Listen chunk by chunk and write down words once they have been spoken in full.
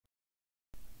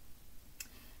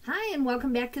Hi and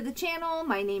welcome back to the channel.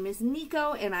 My name is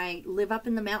Nico and I live up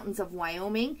in the mountains of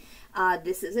Wyoming.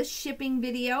 This is a shipping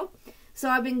video. So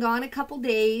I've been gone a couple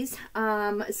days.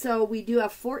 So we do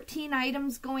have 14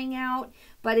 items going out,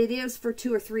 but it is for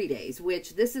 2 or 3 days,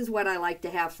 which this is what I like to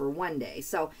have for one day.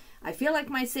 So I feel like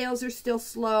my sales are still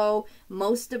slow.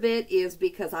 Most of it is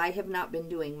because I have not been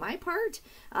doing my part.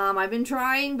 I've been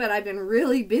trying, but I've been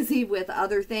really busy with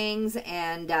other things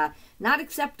and not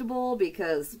acceptable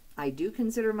because I do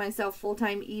consider myself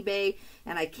full-time eBay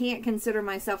and I can't consider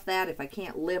myself that if I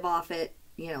can't live off it,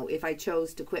 you know, if I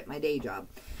chose to quit my day job.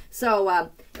 So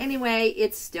anyway,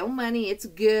 it's still money. It's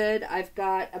good. I've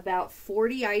got about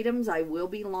 40 items I will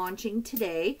be launching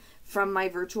today from my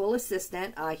virtual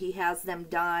assistant. He has them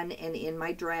done and in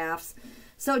my drafts.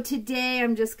 So today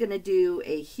I'm just going to do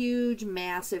a huge,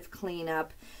 massive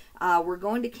cleanup. We're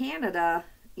going to Canada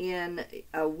in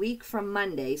a week from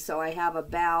Monday, so I have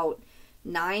about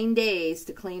 9 days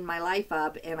to clean my life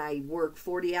up, and I work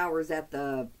 40 hours at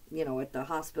the, you know, at the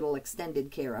hospital extended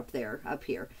care up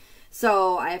here.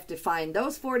 So I have to find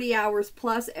those 40 hours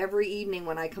plus every evening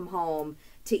when I come home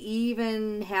to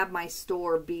even have my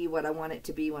store be what I want it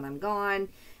to be when I'm gone.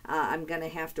 I'm going to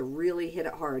have to really hit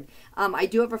it hard. I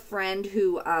do have a friend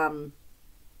who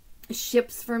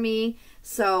ships for me,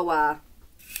 so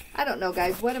I don't know,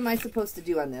 guys. What am I supposed to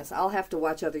do on this? I'll have to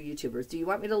watch other YouTubers. Do you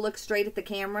want me to look straight at the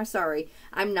camera? Sorry,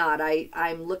 I'm not.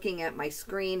 I'm looking at my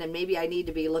screen, and maybe I need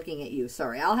to be looking at you.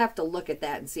 Sorry, I'll have to look at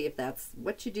that and see if that's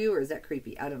what you do, or is that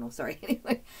creepy? I don't know. Sorry.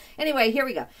 Anyway, here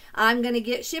we go. I'm going to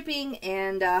get shipping,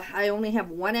 and I only have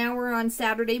 1 hour on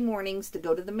Saturday mornings to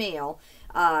go to the mail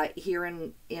here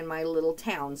in my little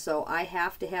town. So I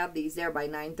have to have these there by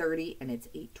 9:30, and it's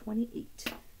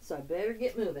 8:28. So I better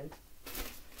get moving.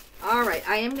 Alright,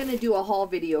 I am going to do a haul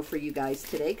video for you guys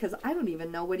today because I don't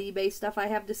even know what eBay stuff I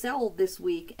have to sell this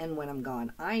week and when I'm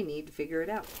gone. I need to figure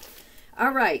it out.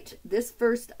 Alright, this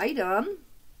first item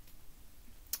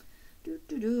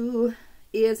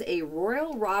is a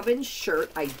Royal Robin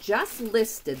shirt. I just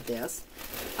listed this.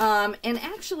 And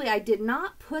actually, I did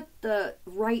not put the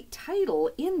right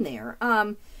title in there.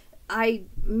 I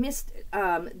missed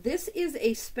this is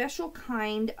a special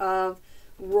kind of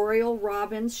Royal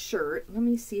Robin's shirt. Let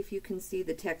me see if you can see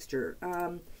the texture.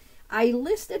 I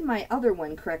listed my other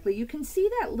one correctly. You can see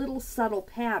that little subtle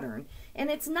pattern, and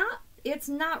it's not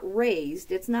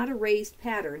raised. It's not a raised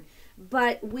pattern,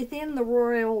 but within the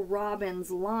Royal Robin's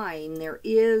line there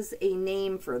is a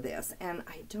name for this, and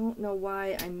I don't know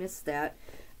why I missed that.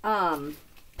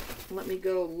 Let me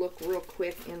go look real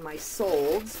quick in my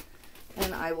solds,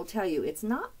 and I will tell you it's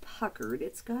not puckered.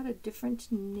 It's got a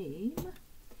different name.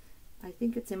 I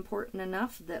think it's important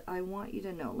enough that I want you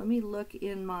to know. Let me look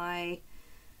in my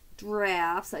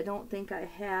drafts. I don't think I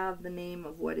have the name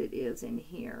of what it is in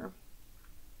here.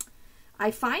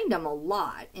 I find them a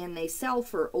lot, and they sell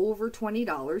for over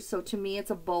 $20, so to me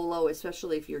it's a bolo,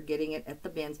 especially if you're getting it at the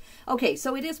bins. Okay,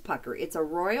 so it is pucker. It's a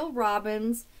Royal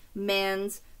Robin's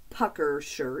men's pucker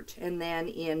shirt, and then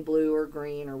in blue or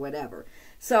green or whatever.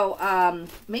 So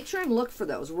make sure and look for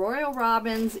those. Royal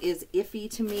Robin's is iffy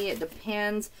to me. It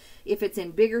depends if it's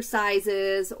in bigger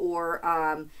sizes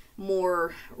or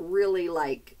more really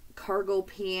like cargo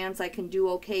pants. I can do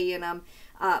okay in them,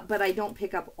 but I don't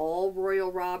pick up all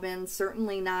Royal Robin's.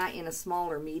 Certainly not in a small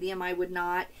or medium. I would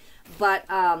not. But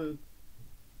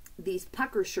these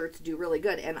pucker shirts do really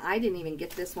good, and I didn't even get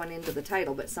this one into the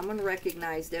title, but someone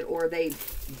recognized it, or they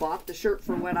bought the shirt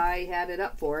for what I had it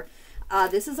up for.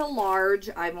 This is a large.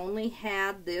 I've only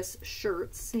had this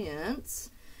shirt since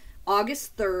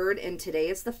August 3rd, and today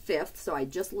is the 5th, so I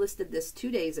just listed this 2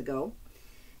 days ago.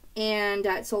 And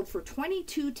it sold for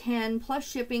 $22.10 plus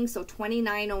shipping, so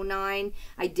 $29.09.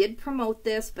 I did promote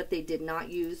this, but they did not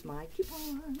use my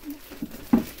coupon.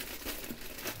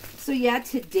 So yeah,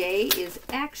 today is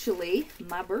actually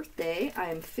my birthday.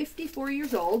 I am 54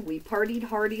 years old. We partied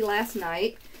hardy last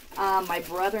night. My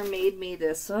brother made me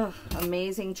this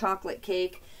amazing chocolate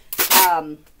cake.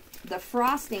 The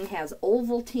frosting has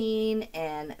Ovaltine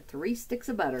and 3 sticks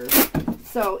of butter.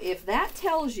 So if that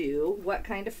tells you what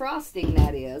kind of frosting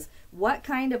that is, what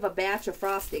kind of a batch of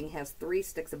frosting has 3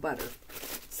 sticks of butter?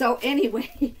 So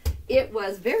anyway, it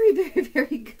was very, very,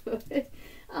 very good.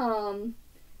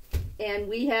 And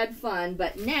we had fun,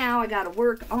 but now I got to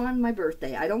work on my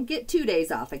birthday. I don't get 2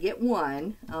 days off. I get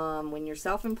one. When you're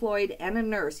self-employed and a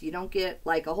nurse, you don't get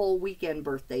like a whole weekend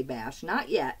birthday bash. Not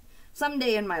yet.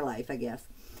 Someday in my life, I guess.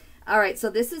 All right, so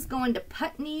this is going to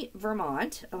Putney,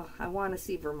 Vermont. Oh, I want to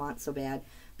see Vermont so bad.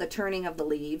 The turning of the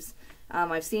leaves.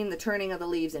 I've seen the turning of the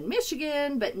leaves in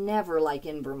Michigan, but never like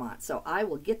in Vermont. So I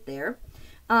will get there.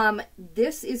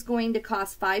 This is going to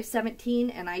cost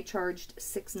 $5.17 and I charged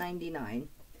 $6.99.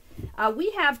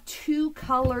 We have 2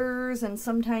 colors and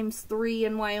sometimes 3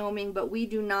 in Wyoming, but we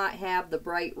do not have the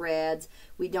bright reds.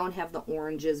 We don't have the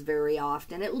oranges very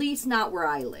often, at least not where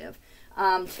I live.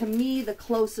 To me, the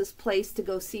closest place to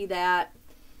go see that,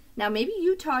 now maybe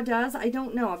Utah does, I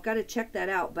don't know, I've got to check that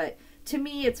out, but to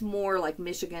me it's more like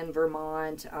Michigan,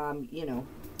 Vermont, you know,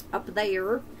 up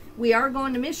there. We are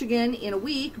going to Michigan in a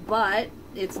week, but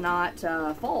it's not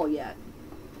fall yet.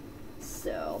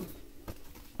 So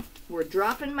we're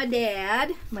dropping my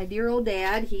dad, my dear old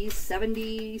dad. He's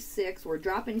 76. We're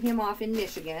dropping him off in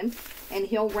Michigan, and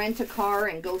he'll rent a car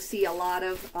and go see a lot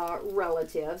of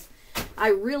relatives. I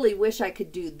really wish I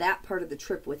could do that part of the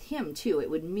trip with him, too. It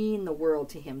would mean the world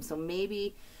to him. So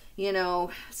maybe, you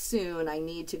know, soon I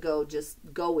need to just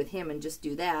go with him and just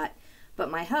do that. But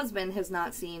my husband has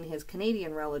not seen his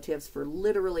Canadian relatives for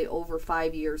literally over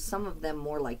 5 years, some of them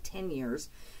more like 10 years,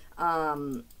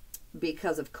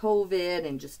 because of COVID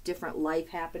and just different life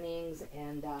happenings.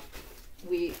 And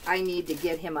I need to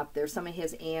get him up there. Some of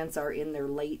his aunts are in their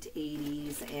late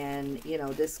 80s, and, you know,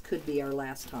 this could be our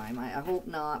last time. I hope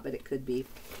not, but it could be.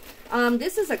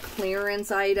 This is a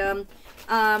clearance item.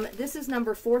 This is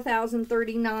number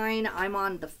 4039. I'm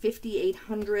on the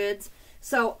 5800s.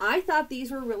 So I thought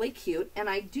these were really cute, and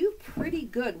I do pretty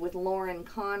good with Lauren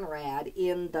Conrad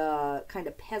in the kind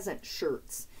of peasant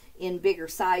shirts in bigger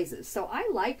sizes. So I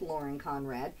like Lauren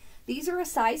Conrad. These are a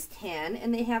size 10,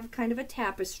 and they have kind of a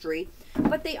tapestry,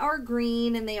 but they are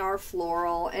green and they are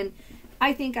floral, and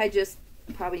I think I just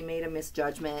probably made a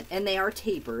misjudgment, and they are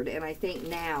tapered, and I think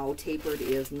now tapered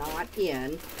is not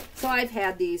in. So I've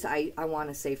had these, I want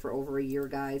to say, for over a year,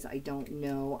 guys. I don't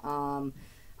know.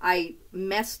 I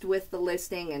messed with the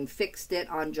listing and fixed it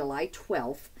on July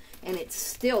 12th, and it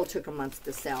still took a month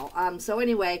to sell. So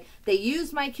anyway, they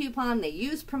used my coupon. They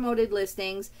used promoted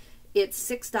listings. It's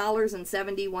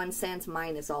 $6.71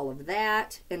 minus all of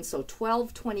that, and so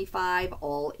 $12.25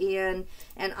 all in,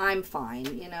 and I'm fine.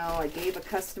 You know, I gave a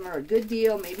customer a good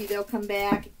deal. Maybe they'll come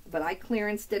back, but I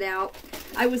clearanced it out.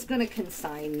 I was going to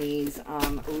consign these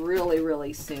really,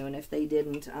 really soon if they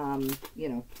didn't, you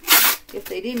know, if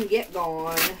they didn't get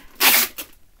gone.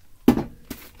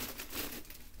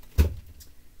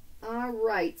 All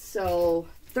right, so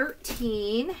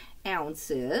 13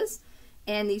 ounces,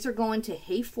 and these are going to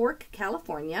Hayfork,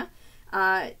 California.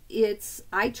 I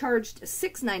charged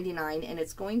 $6.99, and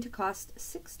it's going to cost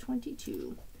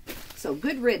 $6.22. So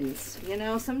good riddance. You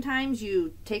know, sometimes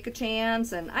you take a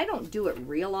chance, and I don't do it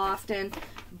real often,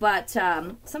 but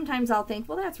sometimes I'll think,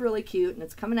 well, that's really cute, and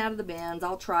it's coming out of the bins.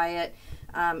 I'll try it.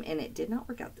 And it did not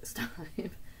work out this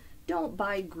time. Don't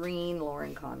buy green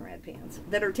Lauren Conrad pants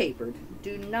that are tapered.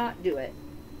 Do not do it.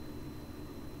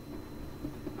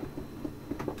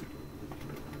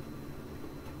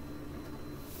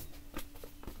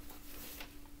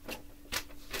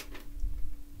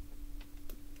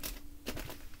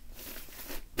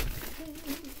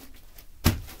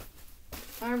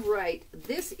 All right,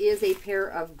 this is a pair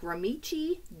of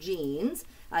Gramici jeans.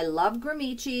 I love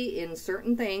Gramici in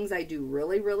certain things. I do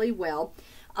really, really well.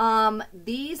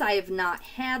 These I have not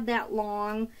had that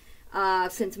long,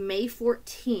 since May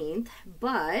 14th,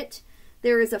 but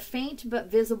there is a faint but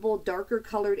visible darker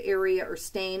colored area or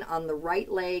stain on the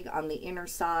right leg on the inner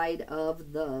side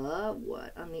of the,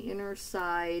 on the inner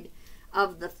side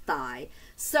of the thigh.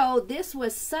 So this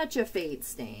was such a faint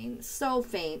stain, so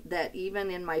faint that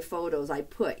even in my photos I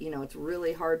put, you know, it's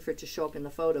really hard for it to show up in the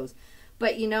photos.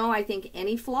 But, you know, I think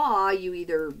any flaw, you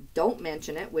either don't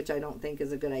mention it, which I don't think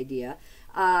is a good idea,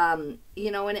 you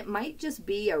know, and it might just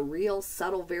be a real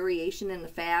subtle variation in the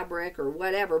fabric or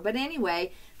whatever. But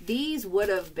anyway, these would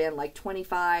have been like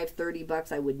 25, 30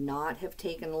 bucks. I would not have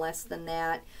taken less than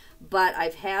that. But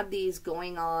I've had these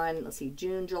going on, let's see,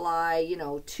 June, July, you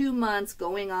know, 2 months,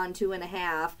 going on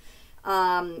 2.5.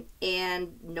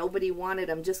 And nobody wanted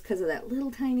them just because of that little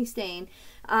tiny stain.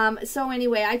 So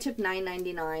anyway, I took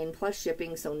 $9.99 plus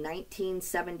shipping, so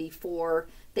 $19.74.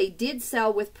 They did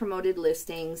sell with promoted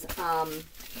listings,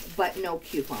 but no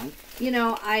coupon. You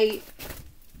know, I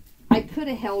could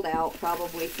have held out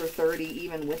probably for 30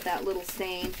 even with that little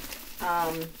stain,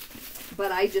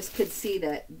 but I just could see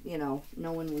that, you know,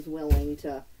 no one was willing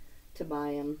to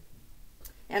buy them.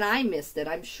 And I missed it.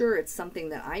 I'm sure it's something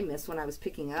that I missed when I was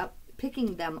picking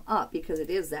them up because it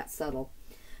is that subtle.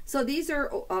 So these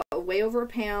are way over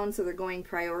 £1, so they're going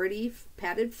priority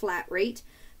padded flat rate.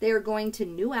 They are going to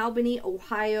New Albany,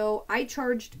 Ohio. I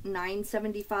charged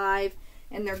 $9.75,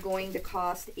 and they're going to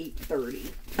cost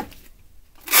 $8.30.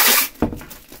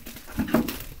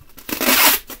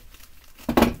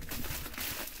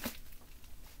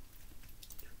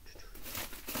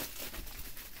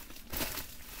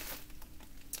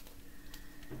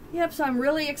 Yep, so I'm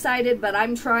really excited, but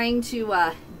I'm trying to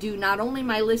do not only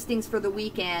my listings for the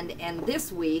weekend and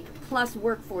this week, plus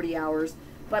work 40 hours,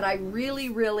 but I really,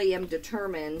 really am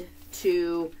determined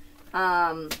to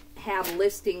have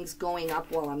listings going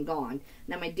up while I'm gone.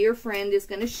 Now, my dear friend is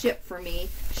going to ship for me.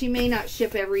 She may not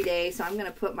ship every day, so I'm going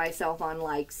to put myself on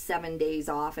like 7 days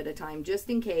off at a time, just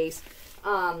in case,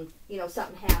 you know,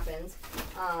 something happens.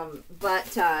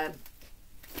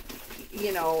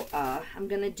 You know, I'm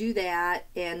going to do that,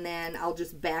 and then I'll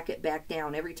just back it back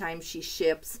down every time she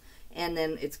ships, and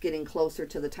then it's getting closer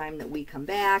to the time that we come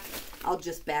back. I'll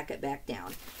just back it back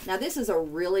down. Now, this is a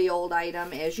really old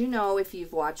item. As you know, if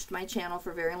you've watched my channel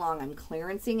for very long, I'm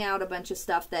clearancing out a bunch of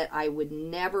stuff that I would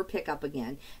never pick up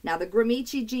again. Now, the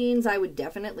Gramici jeans, I would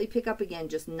definitely pick up again,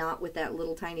 just not with that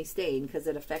little tiny stain because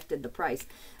it affected the price.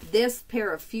 This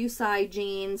pair of Fusi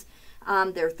jeans,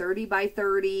 they're 30 by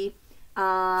 30.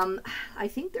 I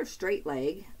think they're straight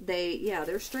leg.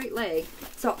 They're straight leg.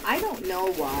 So I don't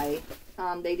know why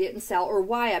they didn't sell or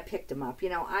why I picked them up. You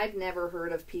know, I've never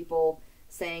heard of people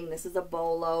saying this is a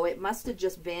bolo. It must have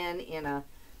just been in a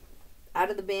out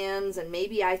of the bins, and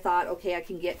maybe I thought, okay, I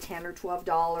can get $10 or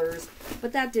 $12,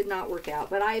 but that did not work out.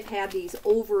 But I've had these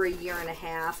over a year and a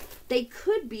half. They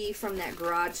could be from that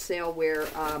garage sale where,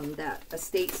 that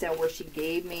estate sale where she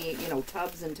gave me, you know,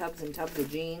 tubs and tubs and tubs of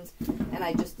jeans, and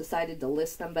I just decided to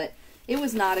list them, but it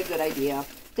was not a good idea.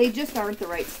 They just aren't the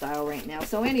right style right now.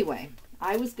 So anyway,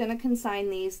 I was going to consign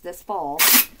these this fall,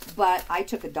 but I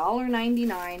took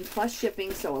 $1.99 plus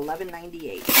shipping, so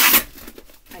 $11.98.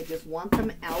 I just want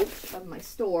them out of my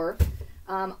store.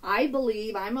 I'm a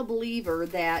believer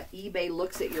that eBay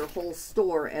looks at your whole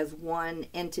store as one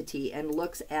entity and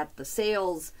looks at the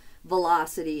sales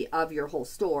velocity of your whole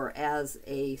store as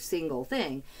a single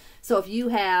thing. So if you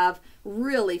have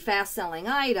really fast selling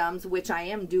items, which I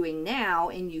am doing now,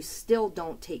 and you still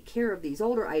don't take care of these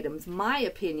older items, my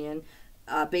opinion,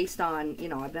 based on, you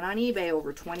know, I've been on eBay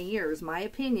over 20 years, my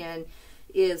opinion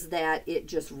is that it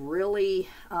just really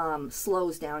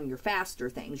slows down your faster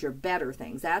things, your better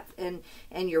things. And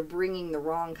you're bringing the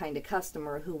wrong kind of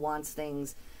customer who wants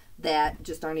things that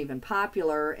just aren't even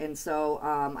popular. And so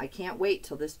I can't wait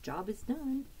till this job is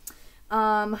done.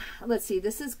 Let's see.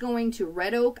 This is going to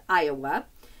Red Oak, Iowa.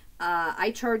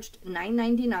 I charged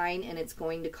 $9.99 and it's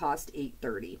going to cost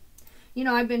 $8.30. You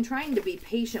know, I've been trying to be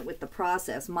patient with the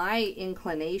process. My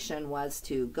inclination was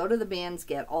to go to the bins,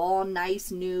 get all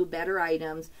nice, new, better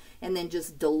items, and then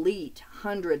just delete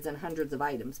hundreds and hundreds of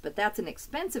items. But that's an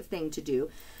expensive thing to do,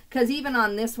 because even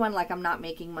on this one, like, I'm not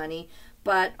making money.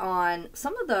 But on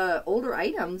some of the older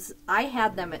items, I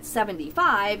had them at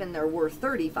 75 and they're worth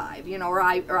 35, you know, or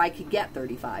I could get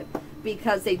 35,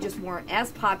 because they just weren't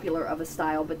as popular of a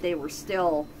style, but they were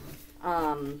still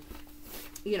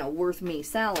you know, worth me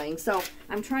selling. So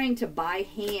I'm trying to by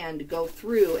hand go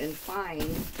through and find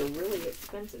the really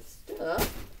expensive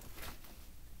stuff.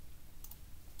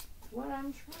 What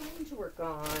I'm trying to work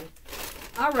on.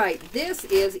 All right, this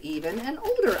is even an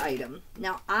older item.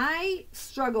 Now, I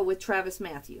struggle with Travis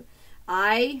Matthew.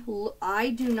 I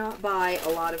do not buy a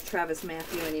lot of Travis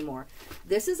Matthew anymore.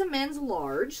 This is a men's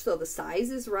large, so the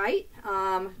size is right.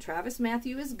 Travis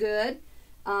Matthew is good.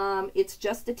 It's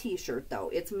just a t-shirt though.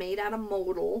 It's made out of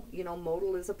modal. You know,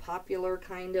 modal is a popular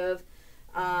kind of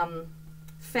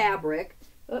fabric.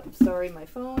 Oops, sorry, my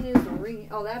phone is ringing.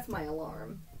 Oh, that's my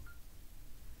alarm.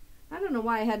 I don't know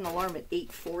why I had an alarm at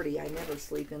 8:40. I never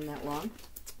sleep in that long.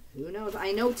 Who knows?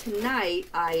 I know tonight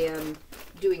I am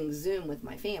doing Zoom with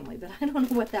my family, but I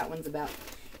don't know what that one's about.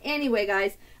 Anyway,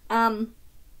 guys,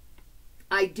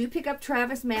 I do pick up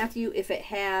Travis Matthew if it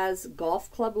has golf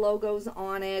club logos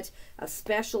on it,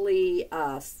 especially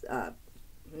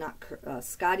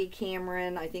Scotty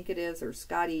Cameron, I think it is, or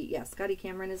Scotty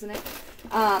Cameron, isn't it?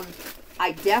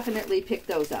 I definitely pick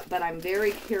those up, but I'm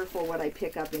very careful what I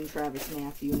pick up in Travis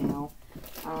Matthew now.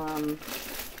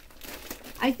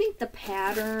 I think the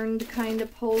patterned kind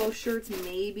of polo shirts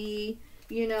maybe,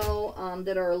 you know,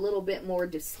 that are a little bit more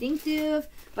distinctive,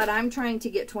 but I'm trying to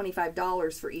get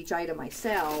 $25 for each item I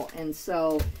sell, and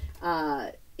so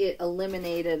it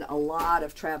eliminated a lot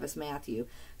of Travis Matthew.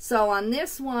 So on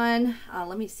this one,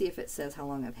 let me see if it says how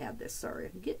long I've had this. Sorry,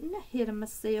 I'm getting ahead of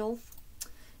myself.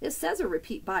 It says a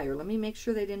repeat buyer. Let me make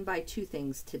sure they didn't buy two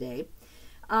things today.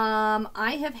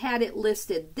 I have had it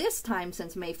listed this time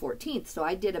since May 14th, so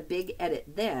I did a big edit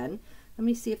then. Let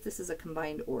me see if this is a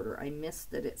combined order. I missed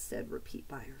that it said repeat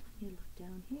buyer. Let me look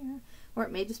down here. Or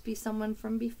it may just be someone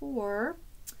from before.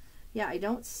 Yeah, I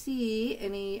don't see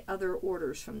any other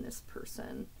orders from this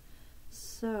person.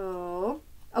 So,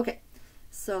 okay.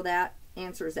 So that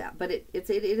answers that. But it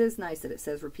is nice that it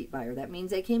says repeat buyer. That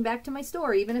means they came back to my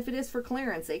store, even if it is for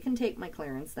clearance. They can take my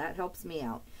clearance. That helps me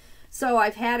out. So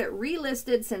I've had it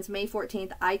relisted since May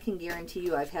 14th. I can guarantee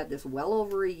you I've had this well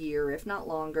over a year, if not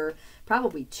longer,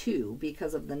 probably 2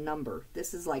 because of the number.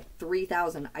 This is like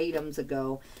 3,000 items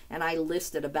ago, and I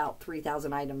listed about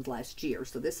 3,000 items last year.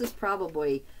 So this is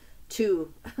probably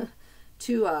 2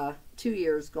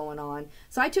 years going on.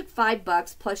 So I took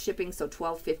 $5 plus shipping, so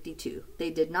 $12.52.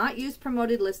 They did not use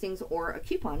promoted listings or a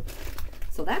coupon.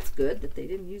 So that's good that they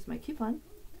didn't use my coupon.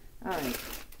 All right.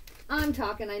 I'm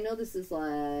talking, I know this is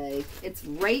like, it's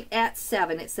right at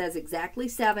 7. It says exactly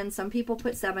 7. Some people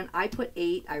put 7. I put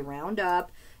 8. I round up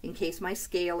in case my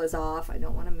scale is off. I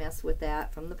don't want to mess with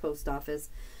that from the post office.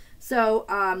 So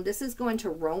this is going to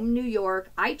Rome, New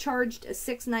York. I charged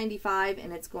 $6.95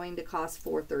 and it's going to cost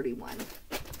 $4.31.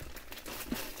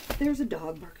 There's a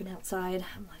dog barking outside.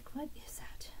 I'm like, what is that?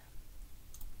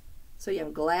 So yeah,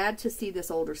 I'm glad to see this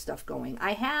older stuff going.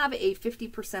 I have a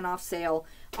 50% off sale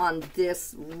on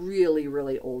this really,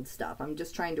 really old stuff. I'm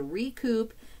just trying to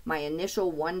recoup my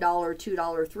initial $1, $2,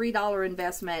 $3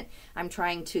 investment. I'm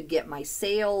trying to get my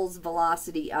sales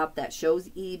velocity up. That shows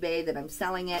eBay that I'm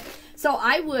selling it. So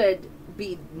I would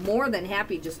be more than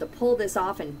happy just to pull this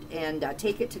off and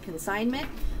take it to consignment.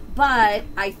 But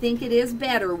I think it is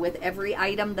better with every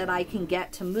item that I can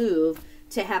get to move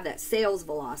to have that sales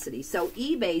velocity. So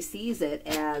eBay sees it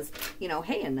as, you know,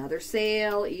 hey, another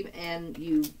sale, and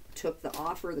you took the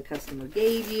offer the customer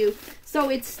gave you. So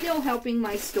it's still helping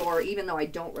my store, even though I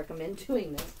don't recommend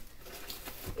doing this.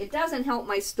 It doesn't help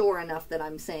my store enough that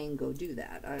I'm saying go do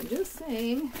that. I'm just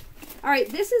saying. All right,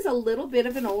 this is a little bit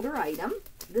of an older item.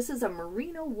 This is a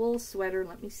merino wool sweater.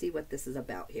 Let me see what this is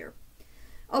about here.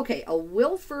 Okay, a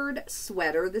Wilford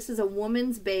sweater. This is a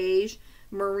woman's beige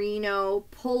merino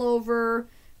pullover.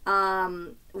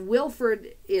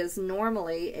 Wilford is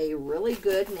normally a really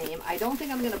good name. I don't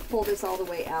think I'm going to pull this all the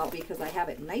way out because I have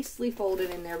it nicely folded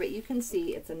in there, but you can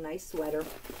see it's a nice sweater.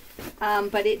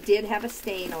 But it did have a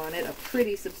stain on it, a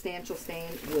pretty substantial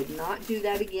stain. Would not do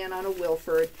that again on a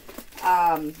Wilford.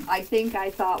 I think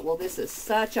I thought, well, this is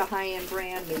such a high-end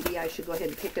brand, maybe I should go ahead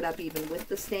and pick it up even with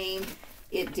the stain.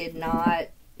 It did not.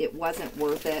 It wasn't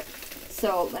worth it.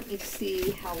 So let me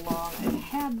see how long I've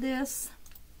had this.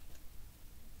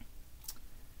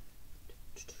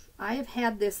 I have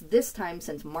had this time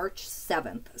since March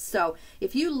 7th. So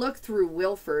if you look through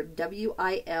Wilford, W-I-L-F-R-E-D,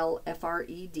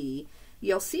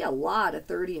 you'll see a lot of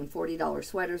 $30 and $40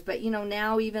 sweaters. But, you know,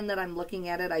 now even that I'm looking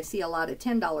at it, I see a lot of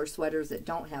 $10 sweaters that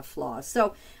don't have flaws.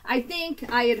 So I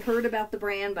think I had heard about the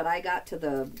brand, but I got to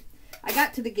the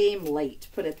game late,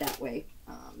 put it that way.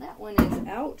 That one is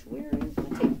out. Where is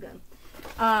my tape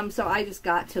gun? So I just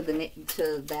got to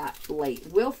that late.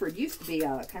 Wilford used to be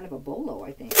kind of a bolo,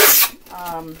 I think.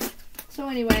 So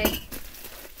anyway,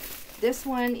 this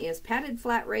one is padded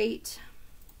flat rate.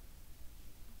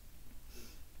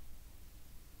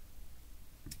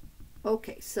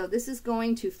 Okay, so this is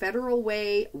going to Federal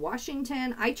Way,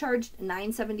 Washington. I charged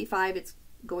 $9.75. It's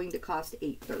going to cost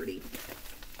 $8.30.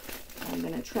 I'm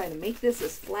going to try to make this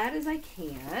as flat as I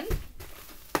can.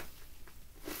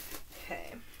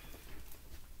 Okay.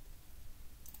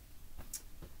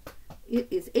 It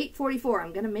is 8:44.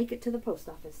 I'm going to make it to the post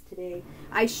office today.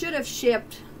 I should have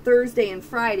shipped Thursday and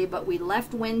Friday, but we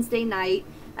left Wednesday night.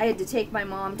 I had to take my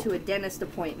mom to a dentist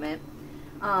appointment.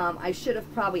 I should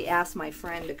have probably asked my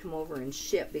friend to come over and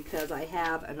ship because I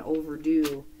have an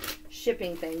overdue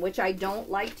shipping thing, which I don't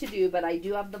like to do, but I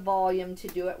do have the volume to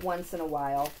do it once in a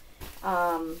while.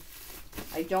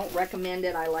 I don't recommend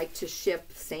it. I like to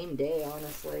ship same day,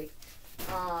 honestly.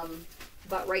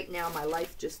 But right now my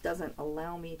life just doesn't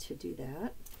allow me to do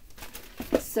that.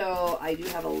 So I do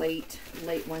have a late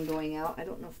one going out. I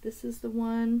don't know if this is the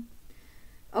one.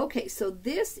 Okay, so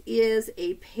this is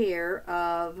a pair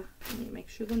of, let me make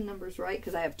sure the number's right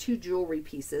because I have 2 jewelry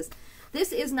pieces.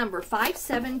 This is number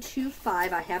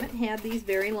 5725. I haven't had these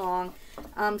very long.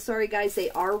 Sorry guys, they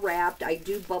are wrapped. I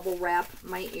do bubble wrap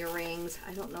my earrings.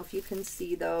 I don't know if you can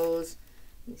see those.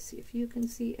 Let me see if you can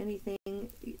see anything.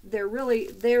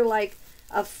 They're like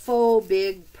a faux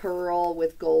big pearl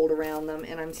with gold around them,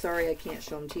 and I'm sorry I can't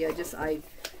show them to you. I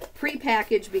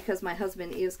pre-packaged because my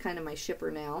husband is kind of my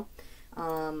shipper now.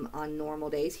 On normal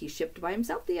days, he shipped by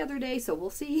himself the other day, so we'll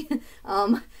see.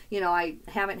 You know, I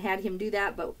haven't had him do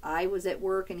that, but I was at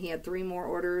work and he had 3 more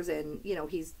orders, and you know,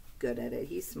 he's good at it.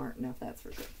 He's smart enough, that's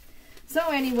for sure. So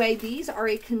anyway, these are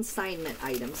a consignment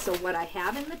item. So what I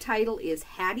have in the title is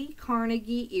Hattie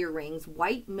Carnegie earrings,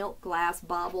 white milk glass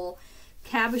bauble,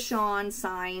 cabochon,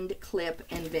 signed, clip,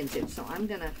 and vintage. So I'm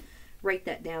gonna write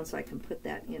that down so I can put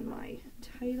that in my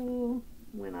title.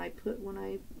 when I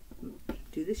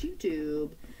do this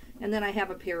YouTube. And then I have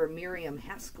a pair of Miriam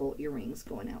Haskell earrings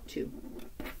going out too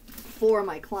for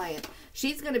my client.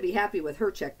 She's going to be happy with her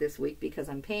check this week because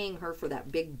I'm paying her for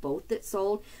that big boat that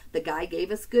sold. The guy gave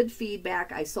us good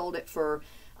feedback. I sold it for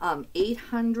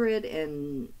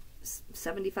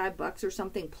 $875 or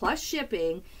something plus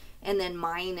shipping, and then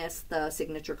minus the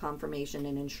signature confirmation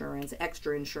and insurance,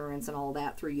 extra insurance and all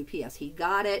that through UPS. He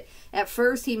got it. At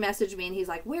first he messaged me and he's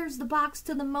like, "Where's the box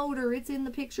to the motor? It's in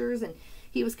the pictures." And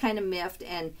he was kind of miffed.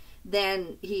 And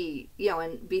then he,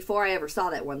 and before I ever saw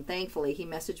that one, thankfully, he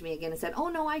messaged me again and said, "Oh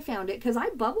no, I found it," because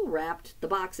I bubble wrapped the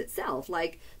box itself.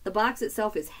 Like, the box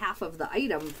itself is half of the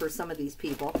item for some of these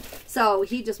people. So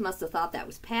he just must have thought that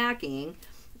was packing.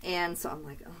 And so I'm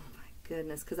like, oh my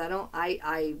goodness, because I don't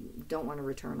want to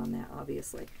return on that,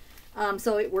 obviously.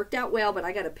 So it worked out well, but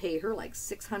I got to pay her like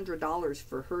 $600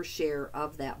 for her share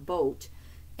of that boat.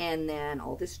 And then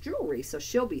all this jewelry. So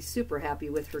she'll be super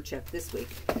happy with her check this week.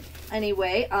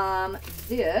 Anyway,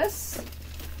 this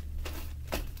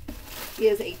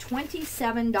is a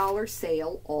 $27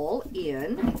 sale all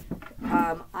in.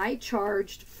 I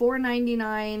charged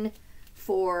 $4.99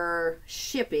 for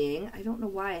shipping. I don't know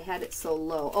why I had it so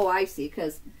low. Oh, I see,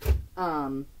 because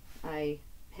I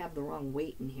have the wrong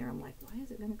weight in here. I'm like, why is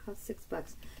it going to cost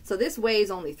 $6? So this weighs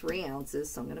only 3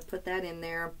 ounces, so I'm going to put that in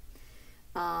there.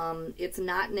 It's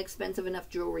not an expensive enough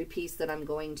jewelry piece that I'm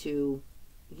going to,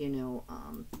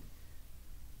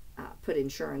 put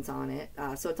insurance on it.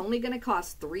 So it's only going to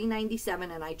cost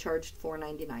 $3.97, and I charged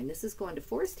 $4.99. This is going to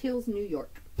Forest Hills, New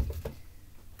York.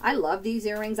 I love these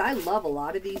earrings. I love a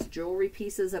lot of these jewelry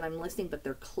pieces that I'm listing, but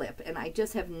they're clip, and I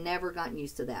just have never gotten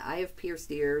used to that. I have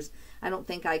pierced ears. I don't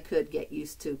think I could get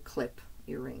used to clip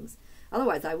earrings.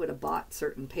 Otherwise, I would have bought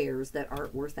certain pairs that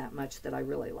aren't worth that much that I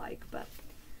really like, but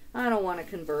I don't want to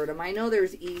convert them. I know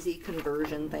there's easy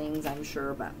conversion things, I'm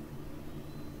sure, but...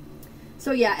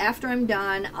 So yeah, after I'm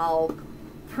done, I'll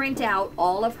print out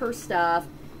all of her stuff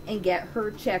and get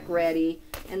her check ready.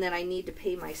 And then I need to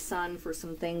pay my son for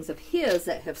some things of his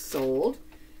that have sold.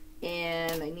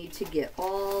 And I need to get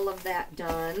all of that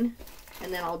done.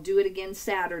 And then I'll do it again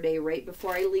Saturday right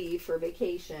before I leave for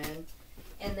vacation.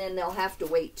 And then they'll have to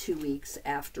wait 2 weeks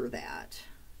after that,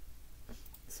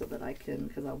 so that I can,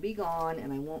 because I'll be gone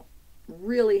and I won't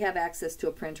really have access to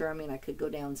a printer. I mean, I could go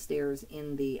downstairs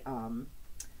in the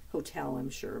hotel, I'm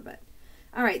sure, but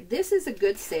all right, this is a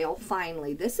good sale.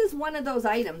 Finally, this is one of those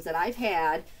items that I've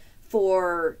had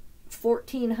for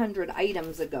 1,400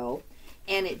 items ago,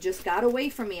 and it just got away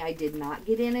from me. I did not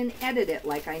get in and edit it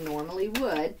like I normally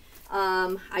would.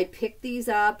 I picked these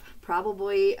up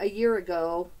probably a year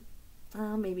ago.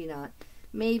 Maybe not.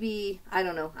 Maybe, I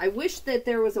don't know. I wish that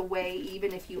there was a way,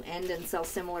 even if you end and sell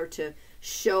similar, to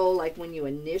show like when you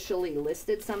initially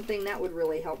listed something. That would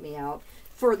really help me out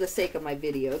for the sake of my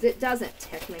videos. It doesn't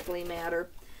technically matter.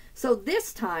 So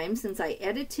this time, since I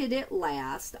edited it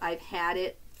last, I've had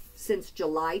it since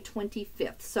July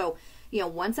 25th. So,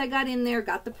 once I got in there,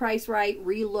 got the price right,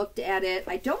 re-looked at it.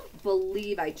 I don't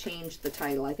believe I changed the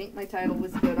title. I think my title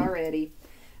was good already.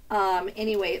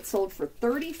 Anyway, it sold for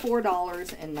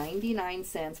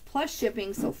 $34.99 plus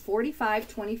shipping, so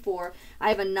 $45.24. I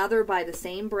have another by the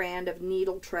same brand of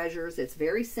Needle Treasures. It's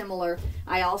very similar.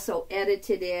 I also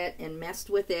edited it and messed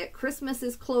with it. Christmas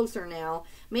is closer now.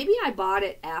 Maybe I bought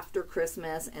it after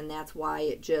Christmas, and that's why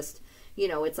it just,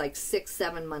 it's like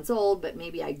 6-7 months old, but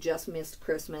maybe I just missed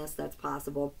Christmas. That's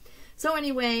possible. So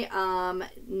anyway,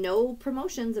 no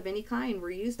promotions of any kind were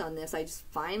used on this. I just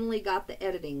finally got the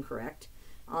editing correct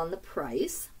on the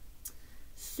price.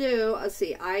 So let's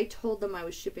see, I told them I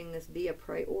was shipping this via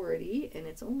priority, and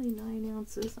it's only 9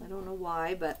 ounces. I don't know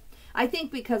why, but I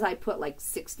think because I put like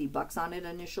 $60 on it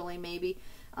initially, maybe.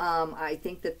 I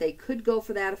think that they could go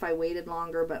for that if I waited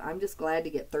longer, but I'm just glad to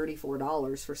get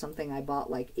 $34 for something I bought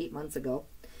like 8 months ago.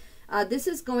 This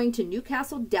is going to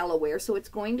Newcastle, Delaware, so it's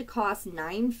going to cost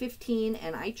 $9.15,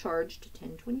 and I charged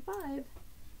 $10.25.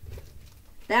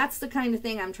 That's the kind of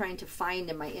thing I'm trying to find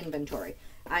in my inventory.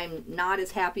 I'm not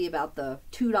as happy about the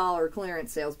 $2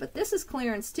 clearance sales, but this is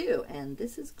clearance too, and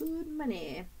this is good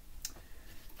money.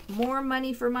 More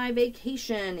money for my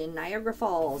vacation in Niagara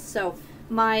Falls. So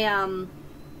my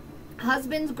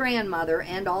husband's grandmother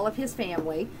and all of his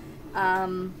family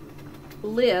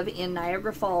live in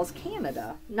Niagara Falls,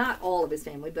 Canada. Not all of his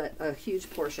family, but a huge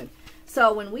portion.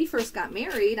 So when we first got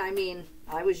married, I mean,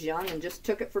 I was young and just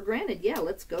took it for granted. Yeah,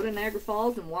 let's go to Niagara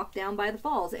Falls and walk down by the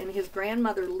falls. And his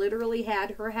grandmother literally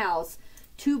had her house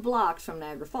 2 blocks from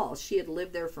Niagara Falls. She had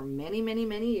lived there for many, many,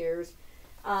 many years.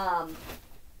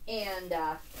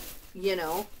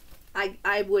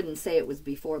 I wouldn't say it was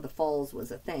before the falls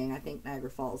was a thing. I think Niagara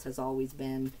Falls has always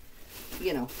been,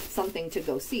 you know, something to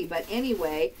go see. But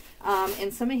anyway,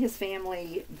 and some of his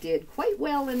family did quite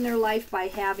well in their life by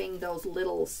having those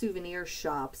little souvenir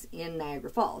shops in Niagara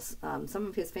Falls. Some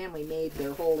of his family made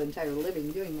their whole entire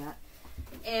living doing that.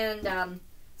 And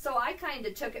so I kind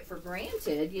of took it for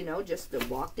granted, you know, just to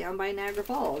walk down by Niagara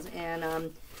Falls.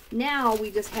 And now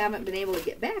we just haven't been able to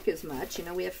get back as much. You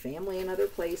know, we have family in other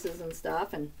places and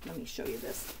stuff. And let me show you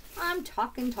this. I'm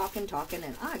talking,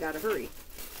 and I gotta hurry.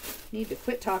 Need to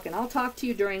quit talking. I'll talk to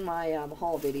you during my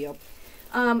haul video.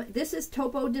 This is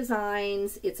Topo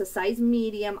Designs. It's a size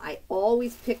medium. I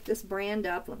always pick this brand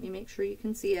up. Let me make sure you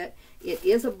can see it. It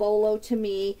is a bolo to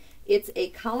me. It's a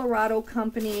Colorado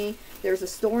company. There's a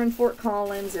store in Fort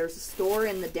Collins. There's a store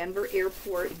in the Denver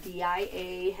airport.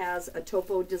 DIA has a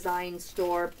Topo Design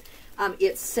store.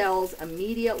 It sells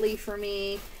immediately for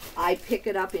me. I pick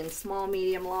it up in small,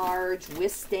 medium, large,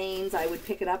 with stains. I would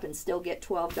pick it up and still get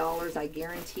 $12, I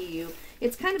guarantee you.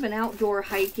 It's kind of an outdoor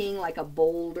hiking, like a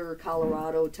Boulder,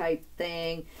 Colorado type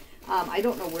thing. I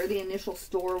don't know where the initial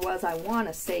store was. I want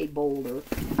to say Boulder.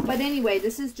 But anyway,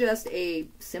 this is just a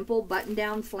simple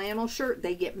button-down flannel shirt.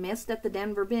 They get missed at the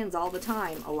Denver bins all the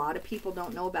time. A lot of people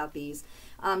don't know about these.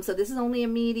 So this is only a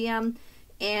medium.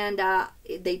 And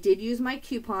they did use my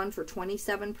coupon for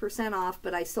 27% off,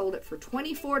 but I sold it for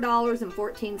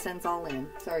 $24.14 all in.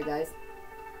 Sorry, guys.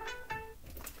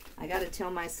 I got to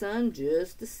tell my son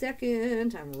just a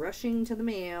second. I'm rushing to the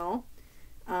mail.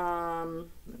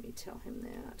 Let me tell him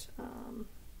that.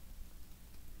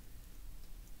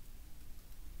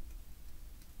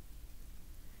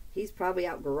 He's probably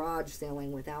out garage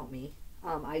selling without me.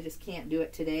 I just can't do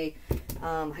it today.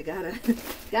 I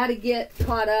gotta get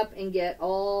caught up and get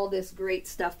all this great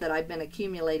stuff that I've been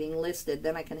accumulating listed.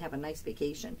 Then I can have a nice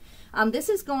vacation. This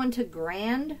is going to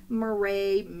Grand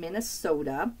Marais,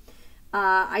 Minnesota.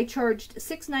 I charged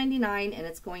 $6.99 and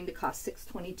it's going to cost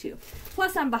 $6.22.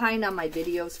 Plus, I'm behind on my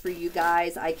videos for you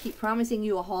guys. I keep promising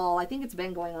you a haul. I think it's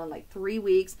been going on like 3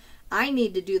 weeks. I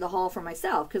need to do the haul for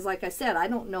myself because, like I said, I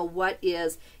don't know what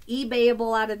is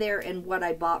eBayable out of there and what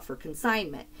I bought for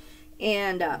consignment.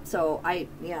 And so I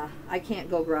can't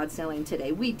go garage selling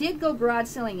today. We did go garage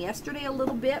selling yesterday a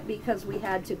little bit because we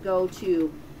had to go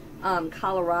to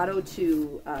Colorado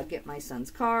to get my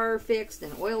son's car fixed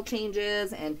and oil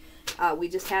changes, and we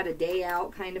just had a day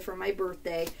out kind of for my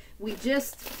birthday. We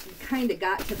just kind of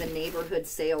got to the neighborhood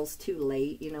sales too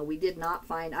late. You know, we did not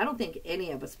find, I don't think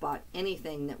any of us bought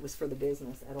anything that was for the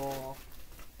business at all.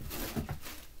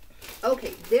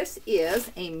 Okay, this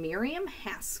is a Miriam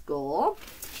Haskell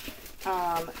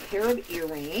pair of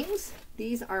earrings.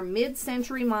 These are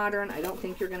mid-century modern. I don't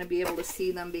think you're going to be able to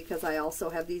see them because I also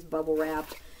have these bubble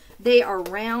wrapped. They are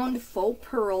round faux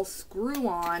pearl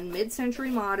screw-on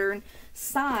mid-century modern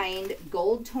signed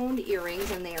gold-toned earrings,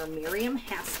 and they are Miriam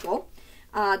Haskell.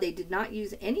 They did not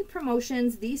use any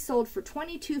promotions. These sold for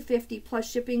 $22.50 plus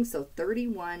shipping, so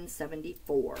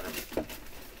 $31.74.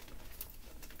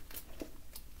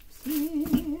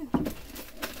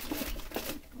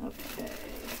 Okay.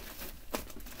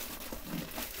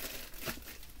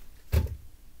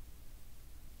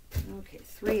 Okay,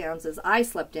 3 ounces. I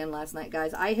slept in last night,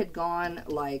 guys. I had gone,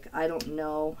 like, I don't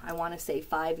know, I want to say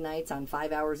 5 nights on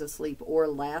 5 hours of sleep or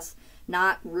less.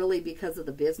 Not really because of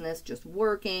the business, just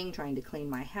working, trying to clean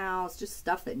my house, just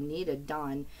stuff that needed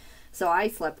done. So I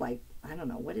slept like, I don't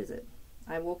know, what is it?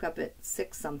 I woke up at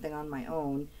 6 something on my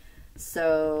own.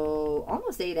 So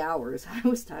almost 8 hours. I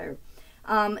was tired.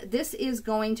 This is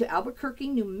going to Albuquerque,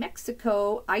 New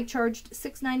Mexico. I charged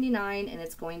 $6.99 and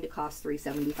it's going to cost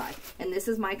 $3.75. And this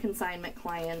is my consignment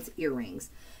client's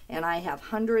earrings. And I have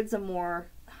hundreds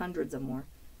more.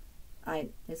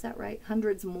 Is that right?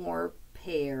 Hundreds more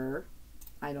pair.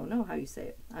 I don't know how you say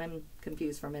it. I'm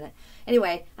confused for a minute.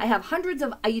 Anyway, I have hundreds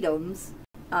of items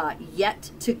yet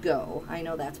to go. I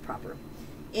know that's proper.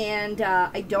 And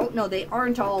I don't know. They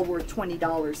aren't all worth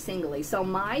 $20 singly. So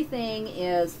my thing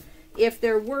is, if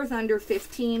they're worth under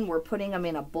 $15, we're putting them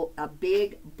in a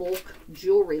big bulk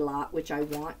jewelry lot, which I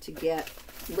want to get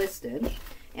listed.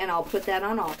 And I'll put that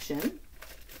on auction.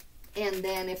 And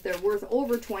then if they're worth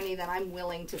over $20, then I'm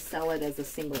willing to sell it as a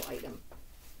single item.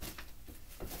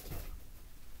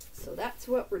 So that's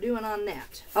what we're doing on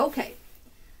that. Okay.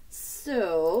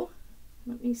 So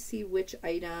let me see which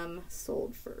item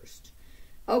sold first.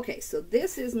 Okay, so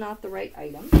this is not the right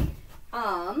item.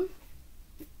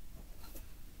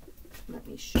 Let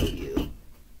me show you.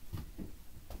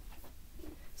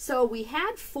 So we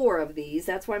had 4 of these.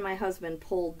 That's why my husband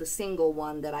pulled the single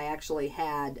one that I actually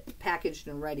had packaged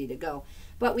and ready to go.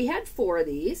 But we had 4 of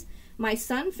these. My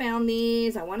son found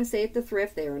these, I want to say at the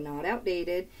thrift. They are not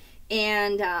outdated.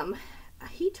 And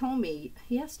he told me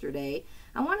yesterday,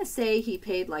 I want to say he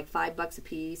paid like $5 a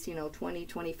piece, you know, 20,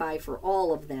 25 for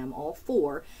all of them, all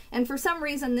 4. And for some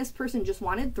reason, this person just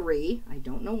wanted 3. I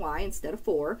don't know why, instead of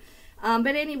 4.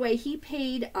 But anyway, he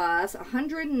paid us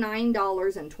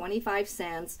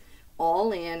 $109.25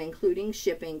 all in, including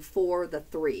shipping, for the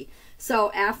 3.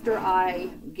 So after I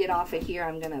get off of here,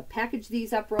 I'm going to package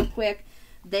these up real quick.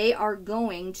 They are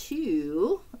going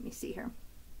to, let me see here.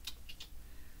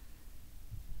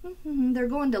 They're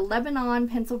going to Lebanon,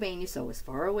 Pennsylvania, so as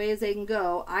far away as they can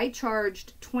go. I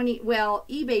charged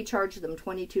eBay charged them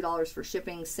 $22 for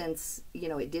shipping since, you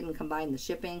know, it didn't combine the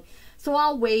shipping. So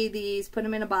I'll weigh these, put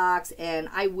them in a box, and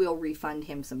I will refund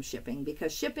him some shipping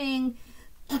because shipping,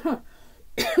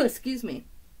 excuse me,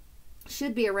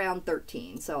 should be around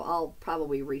 $13. So I'll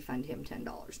probably refund him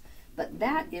 $10. But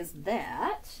that is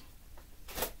that.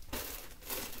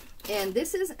 And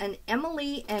this is an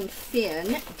Emily and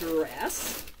Finn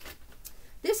dress.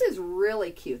 This is really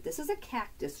cute. This is a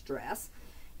cactus dress.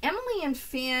 Emily and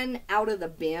Finn out of the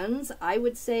bins, I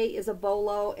would say, is a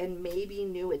bolo, and maybe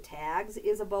new at tags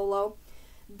is a bolo.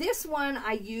 This one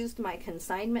I used my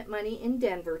consignment money in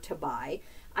Denver to buy.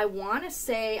 I want to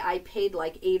say I paid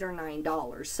like $8 or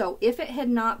 $9. So if it had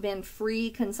not been free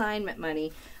consignment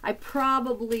money, I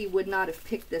probably would not have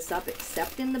picked this up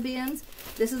except in the bins.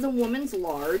 This is a woman's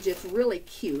large. It's really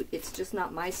cute. It's just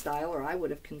not my style, or I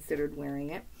would have considered wearing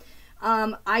it.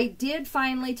 I did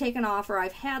finally take an offer.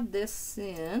 I've had this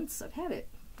since, I've had it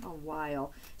a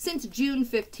while, since June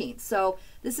 15th. So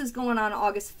this is going on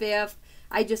August 5th.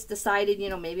 I just decided, you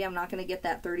know, maybe I'm not going to get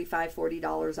that $35,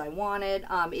 $40 I wanted.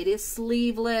 It is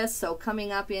sleeveless, so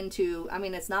coming up into, I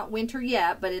mean, it's not winter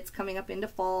yet, but it's coming up into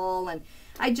fall, and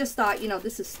I just thought, you know,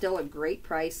 this is still a great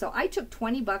price. So I took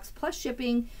 $20 plus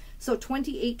shipping, so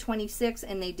 $28.26,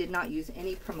 and they did not use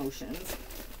any promotions.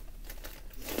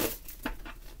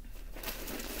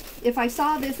 If I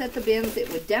saw this at the bins,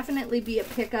 it would definitely be a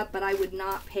pickup, but I would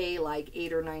not pay like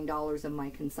 $8 or $9 of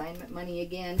my consignment money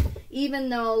again, even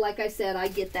though, like I said, I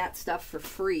get that stuff for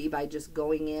free by just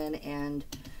going in and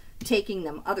taking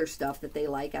them other stuff that they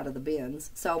like out of the bins.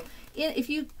 So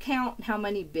if you count how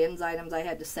many bins items I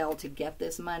had to sell to get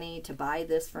this money, to buy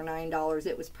this for $9,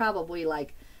 it was probably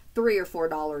like $3 or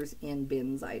 $4 in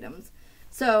bins items.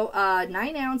 So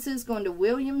 9 ounces going to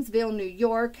Williamsville, New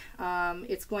York.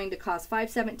 It's going to cost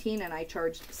 $5.17, and I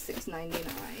charged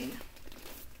 $6.99.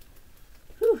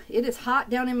 Whew, it is hot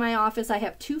down in my office. I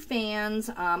have 2 fans.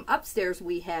 Upstairs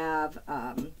we have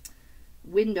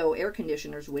window air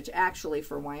conditioners, which actually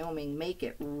for Wyoming make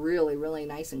it really, really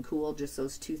nice and cool, just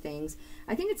those 2 things.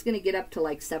 I think it's going to get up to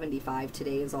like 75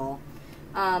 today is all.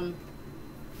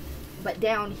 But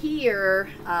down here,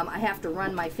 I have to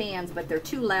run my fans, but they're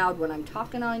too loud when I'm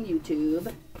talking on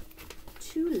YouTube.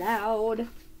 Too loud.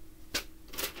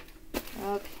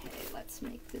 Okay, let's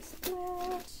make this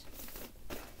flat.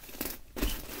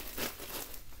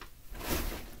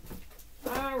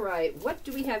 All right, what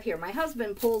do we have here? My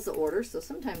husband pulls the order, so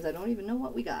sometimes I don't even know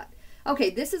what we got. Okay,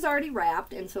 this is already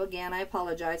wrapped, and so again, I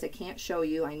apologize. I can't show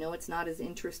you. I know it's not as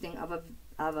interesting of a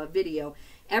video.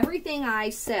 Everything I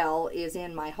sell is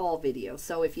in my haul video,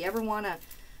 so if you ever want to,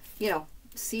 you know,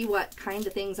 see what kind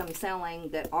of things I'm selling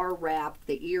that are wrapped,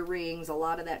 the earrings, a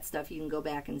lot of that stuff, you can go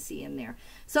back and see in there.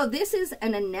 So this is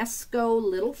an UNESCO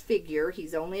little figure.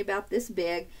 He's only about this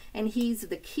big, and he's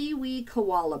the Kiwi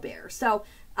koala bear. So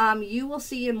you will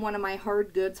see in one of my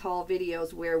hard goods haul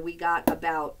videos where we got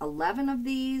about 11 of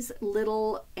these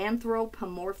little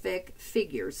anthropomorphic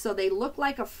figures. So they look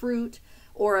like a fruit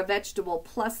or a vegetable,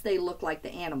 plus they look like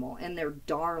the animal, and they're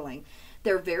darling.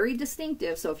 They're very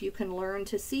distinctive, so if you can learn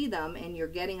to see them and you're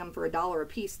getting them for $1 a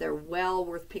piece, they're well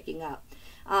worth picking up.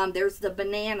 There's the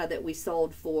banana that we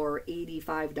sold for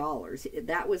 $85.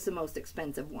 That was the most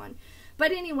expensive one.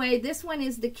 But anyway, this one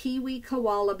is the Kiwi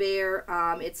koala bear.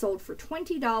 It sold for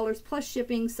 $20 plus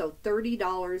shipping, so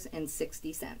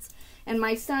 $30.60. And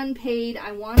my son paid,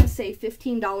 I want to say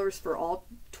 $15 for all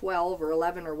 12 or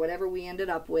 11 or whatever we ended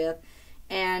up with.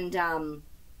 And,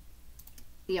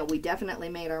 you know, we definitely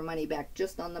made our money back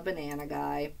just on the banana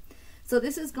guy. So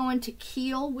this is going to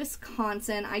Kiel,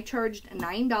 Wisconsin. I charged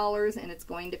 $9, and it's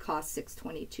going to cost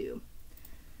 $6.22.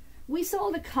 We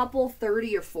sold a couple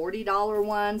 $30 or $40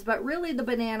 ones, but really the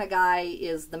banana guy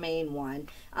is the main one.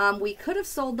 We could have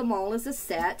sold them all as a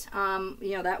set.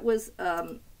 You know, that was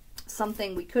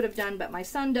something we could have done, but my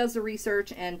son does the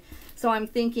research, and So I'm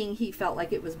thinking he felt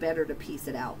like it was better to piece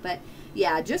it out. But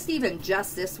yeah, just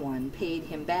this one paid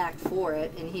him back for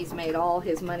it, and he's made all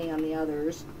his money on the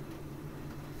others.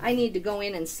 I need to go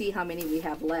in and see how many we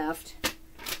have left.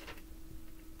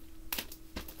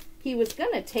 He was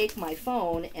going to take my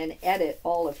phone and edit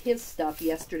all of his stuff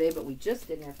yesterday, but we just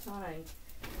didn't have time.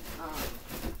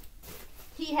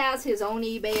 He has his own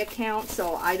eBay account,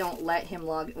 so I don't let him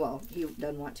log. Well, he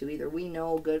doesn't want to either. We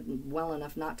know good and well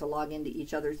enough not to log into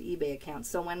each other's eBay accounts.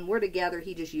 So when we're together,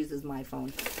 he just uses my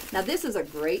phone. Now, this is a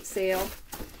great sale.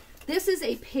 This is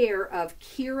a pair of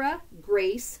Kira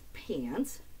Grace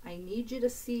pants. I need you to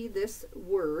see this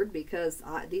word because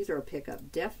these are a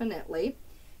pickup. Definitely.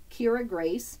 Kira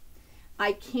Grace.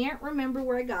 I can't remember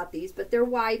where I got these, but they're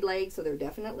wide leg, so they're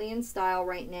definitely in style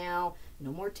right now.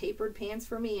 No more tapered pants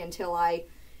for me until I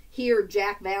hear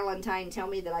Jack Valentine tell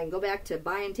me that I can go back to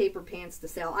buying tapered pants to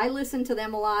sell. I listen to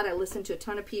them a lot. I listen to a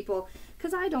ton of people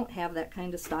because I don't have that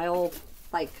kind of style.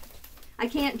 Like, I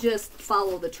can't just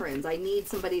follow the trends. I need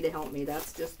somebody to help me.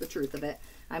 That's just the truth of it.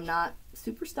 I'm not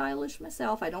super stylish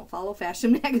myself. I don't follow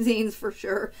fashion magazines for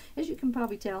sure, as you can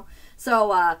probably tell.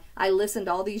 So I listen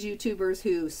to all these YouTubers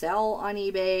who sell on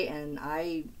eBay, and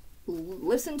I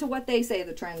listen to what they say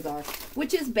the trends are,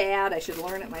 which is bad. I should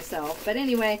learn it myself. But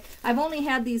anyway, I've only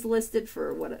had these listed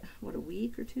for, what a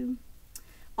week or two?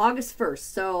 August 1st,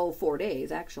 so 4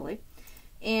 days actually.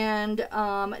 And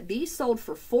these sold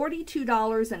for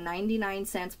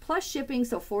 $42.99 plus shipping,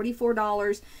 so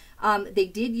 $44. They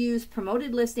did use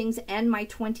promoted listings and my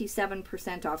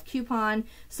 27% off coupon,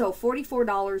 so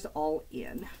 $44 all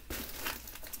in.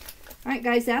 All right,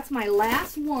 guys, that's my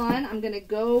last one. I'm going to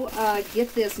go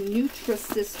get this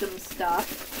Nutrisystem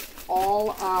stuff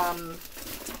all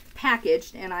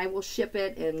packaged, and I will ship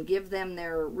it and give them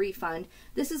their refund.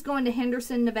 This is going to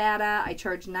Henderson, Nevada. I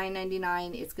charge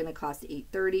 $9.99. It's going to cost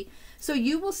 $8.30. So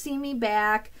you will see me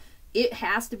back. It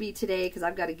has to be today because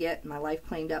I've got to get my life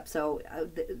cleaned up. So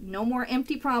no more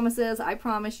empty promises. I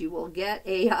promise you will get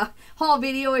a haul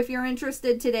video if you're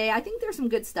interested today. I think there's some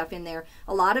good stuff in there.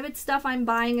 A lot of it's stuff I'm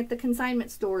buying at the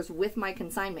consignment stores with my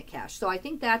consignment cash. So I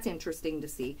think that's interesting to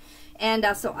see. And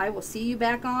so I will see you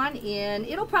back on in,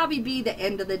 it'll probably be the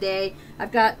end of the day. I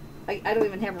don't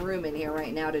even have room in here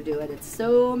right now to do it. It's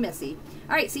so messy.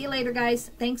 All right, see you later,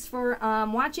 guys. Thanks for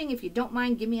watching. If you don't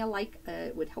mind, give me a like.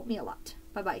 It would help me a lot.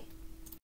 Bye-bye.